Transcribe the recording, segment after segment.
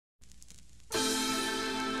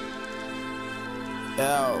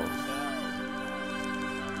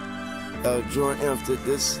Jordan F,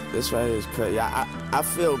 this right here is crazy. I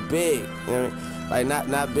feel big, you know what I mean? Like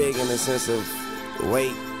not big in the sense of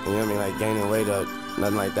weight, you know what I mean? Like gaining weight or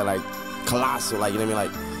nothing like that, like colossal, like, you know what I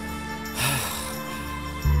mean? Like,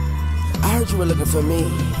 I heard you were looking for me.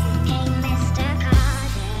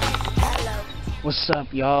 What's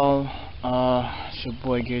up, y'all? It's your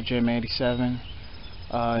boy Gear Jam 87.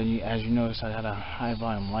 As you notice, I had a high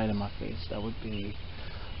volume light in my face. That would be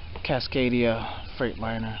Cascadia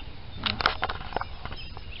Freightliner.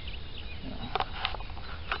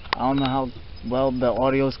 I don't know how well the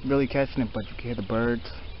audio is really catching it, but you can hear the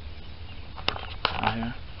birds out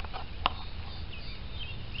here.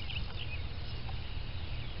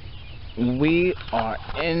 We are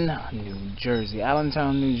in New Jersey,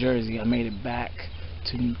 Allentown, New Jersey. I made it back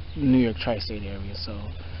to New York tri-state area, so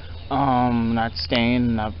not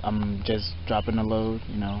staying. I'm just dropping a load,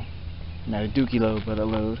 you know, not a dookie load, but a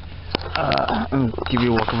load. I'll give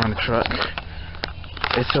you a walk around the truck.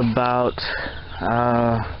 It's about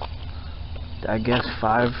I guess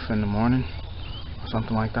 5 in the morning,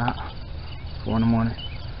 something like that. 4 in the morning.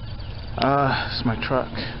 It's my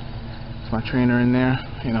truck. It's my trainer in there.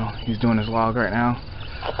 You know, he's doing his log right now.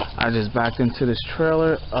 I just backed into this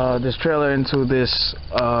trailer into this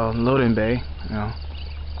loading bay. You know,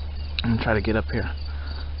 I'm gonna try to get up here.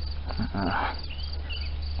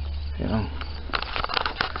 You know,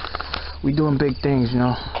 we doing big things. You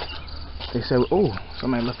know, they said, oh,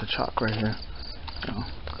 somebody left a chalk right here. You know,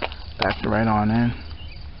 backed it right on in.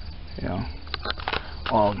 You know,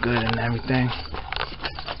 all good and everything.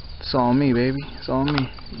 It's all me, baby. It's all me.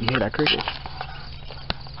 You hear that cricket?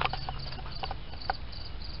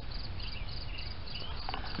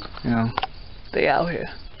 You know, they out here.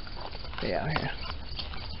 They out here.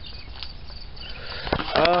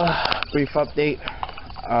 Brief update.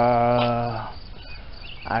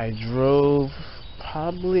 I drove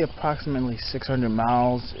probably approximately 600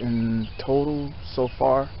 miles in total so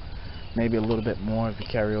far. Maybe a little bit more if you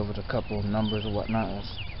carry over the couple of numbers or whatnot.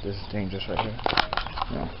 This is dangerous right here.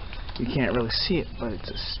 You know, you can't really see it, but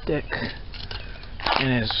it's a stick,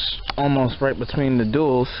 and it's almost right between the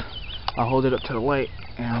duals. I'll hold it up to the light.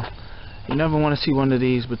 You know, you never want to see one of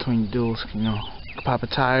these between the duals. You know, pop a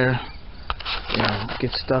tire, you know,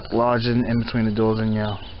 get stuck large in between the duals, and you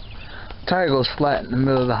know, the tire goes flat in the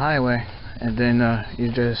middle of the highway, and then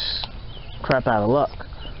you just crap out of luck.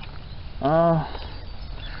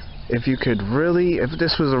 If you could really, if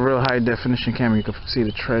this was a real high definition camera, you could see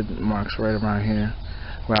the tread marks right around here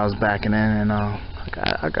where I was backing in, and I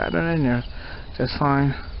got it in there just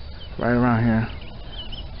fine, right around here.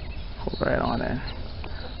 Hold right on in.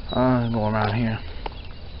 Go around here.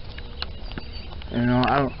 You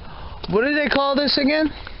know, what do they call this again?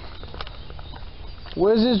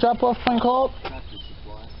 What is this drop-off point called?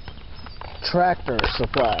 Tractor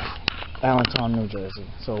Supply, Allentown, New Jersey.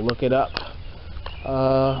 So look it up.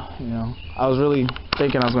 You know, I was really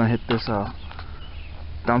thinking I was gonna hit this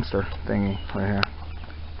dumpster thingy right here.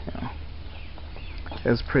 You know, it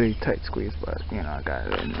was pretty tight squeeze, but you know, I got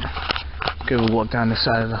it in there. Give a walk down the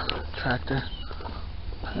side of the tractor.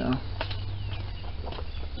 You know.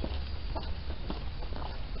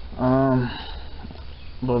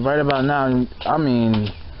 But right about now, I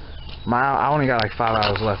mean, I only got like 5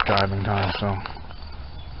 hours left driving time, so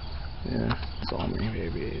yeah, it's all me,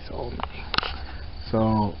 baby. It's all me.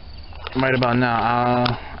 So right about now,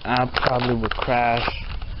 I probably would crash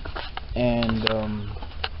and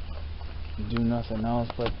do nothing else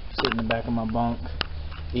but sit in the back of my bunk,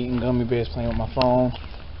 eating gummy bears, playing with my phone.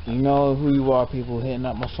 You know who you are, people hitting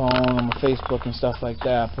up my phone on my Facebook and stuff like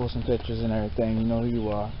that, posting pictures and everything. You know who you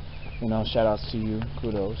are. You know, shout outs to you,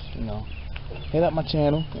 kudos. You know, hit up my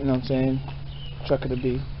channel. You know what I'm saying? Trucker to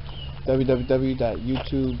Be.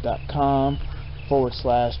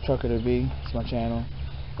 www.youtube.com/Trucker to Be. It's my channel,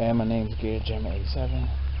 and my name's Gear Jam 87.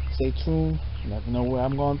 Stay tuned. You never know where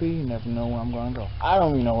I'm gonna be. You never know where I'm gonna go. I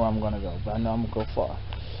don't even know where I'm gonna go, but I know I'm gonna go far.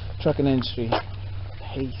 Trucking industry.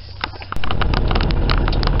 Peace.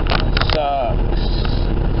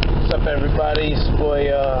 What's up, everybody? It's your boy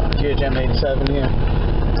Gear Jam 87 here.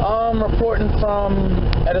 Reporting from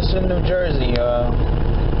Edison, New Jersey.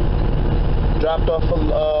 Dropped off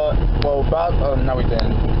no, we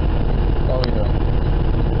didn't. What we doing?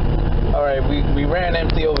 Alright, we ran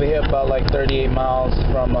empty over here about like 38 miles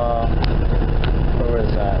from where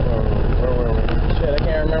is that? Where were we? Shit, I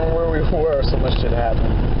can't remember where we were. So much shit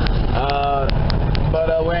happened. But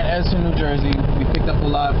we're in Edison, New Jersey. We picked up a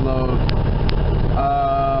live load.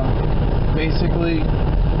 Basically,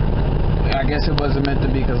 I guess it wasn't meant to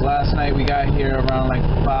be, because last night we got here around like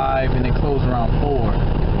 5 and it closed around 4.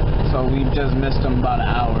 so we just missed them about an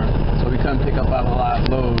hour. So we couldn't pick up our live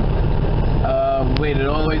load. Waited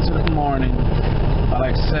all the way to the morning, by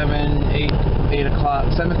like 8 o'clock,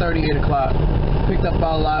 7:30, 8 o'clock. Picked up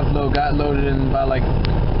our live load, got loaded in about like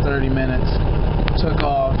 30 minutes. Took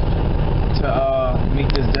off to meet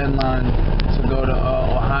this deadline to go to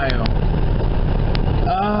Ohio.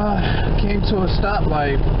 Came to a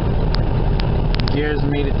stoplight. Gears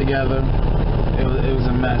made it together. It was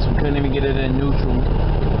a mess. We couldn't even get it in neutral,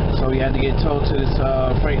 so we had to get towed to this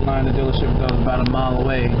Freightliner dealership that was about a mile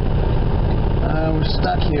away. We're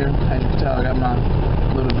stuck here. As you can tell, I got my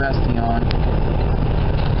little vestie on.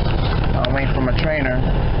 I'm waiting for my trainer.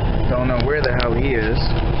 Don't know where the hell he is.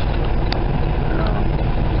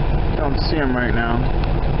 Don't see him right now.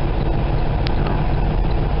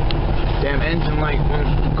 Damn engine light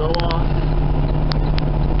won't go off.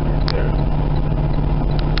 There.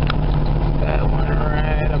 That one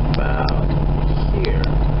right about here.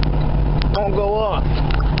 Won't go off.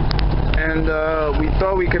 And we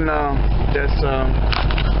thought we could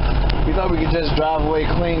just drive away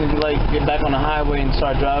clean and like get back on the highway and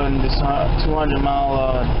start driving this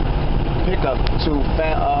 200-mile pickup to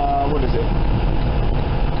what is it?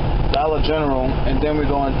 Dollar General, and then we're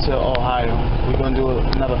going to Ohio. We're going to do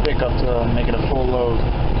another pickup to make it a full load.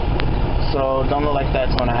 So don't look like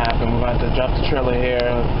that's going to happen. We're going to have to drop the trailer here,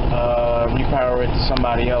 repower it to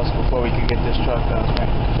somebody else before we can get this truck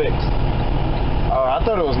fixed. I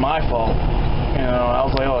thought it was my fault. You know, I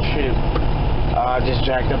was like, oh shit, I just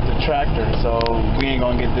jacked up the tractor, so we ain't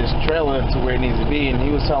going to get this trailer to where it needs to be. And he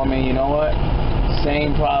was telling me, you know what,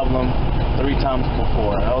 same problem 3 times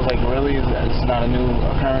before. I was like, really? It's not a new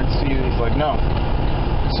occurrence to you? He's like, no.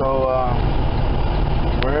 So,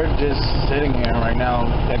 we're just sitting here right now.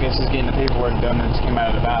 I guess just getting the paperwork done and just came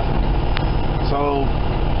out of the bathroom. So,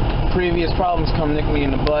 previous problems come nick me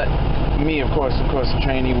in the butt. Me, of course, the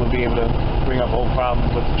trainee would be able to bring up old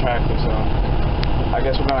problems with the tractor, so I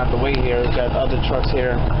guess we're going to have to wait here. We've got other trucks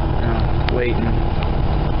here, waiting,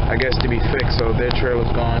 I guess, to be fixed, so their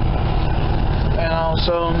trailer's gone. And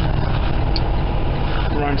also,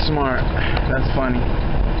 run smart. That's funny.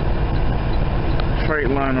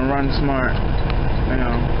 Freightliner, run smart. You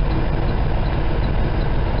know.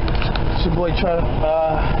 It's your boy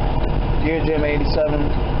Gear Jim 87,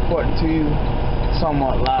 reporting to you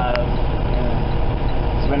somewhat live.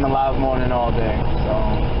 It's been a live morning all day. So,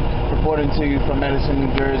 reporting to you from Edison,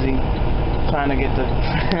 New Jersey. Trying to get the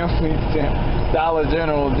family to Dollar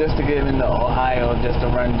General just to get into Ohio, just to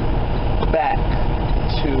run back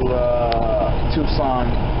to Tucson,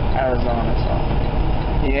 Arizona. So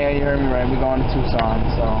yeah, you heard me right. We're going to Tucson.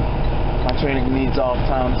 So my training needs off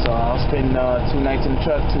time. So I'll spend 2 nights in the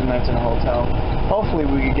truck, 2 nights in a hotel. Hopefully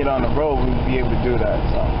we can get on the road. We'll be able to do that.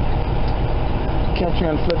 So catch you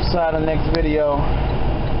on the flip side of the next video.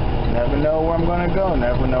 Never know where I'm going to go.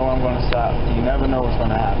 Never know where I'm going to stop. You never know what's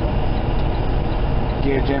going to happen.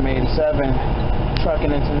 Gear Jim 87, Trucking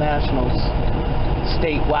Internationals,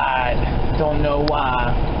 statewide. Don't know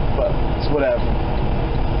why, but it's whatever.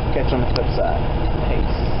 Catch you on the flip side.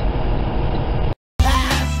 Peace.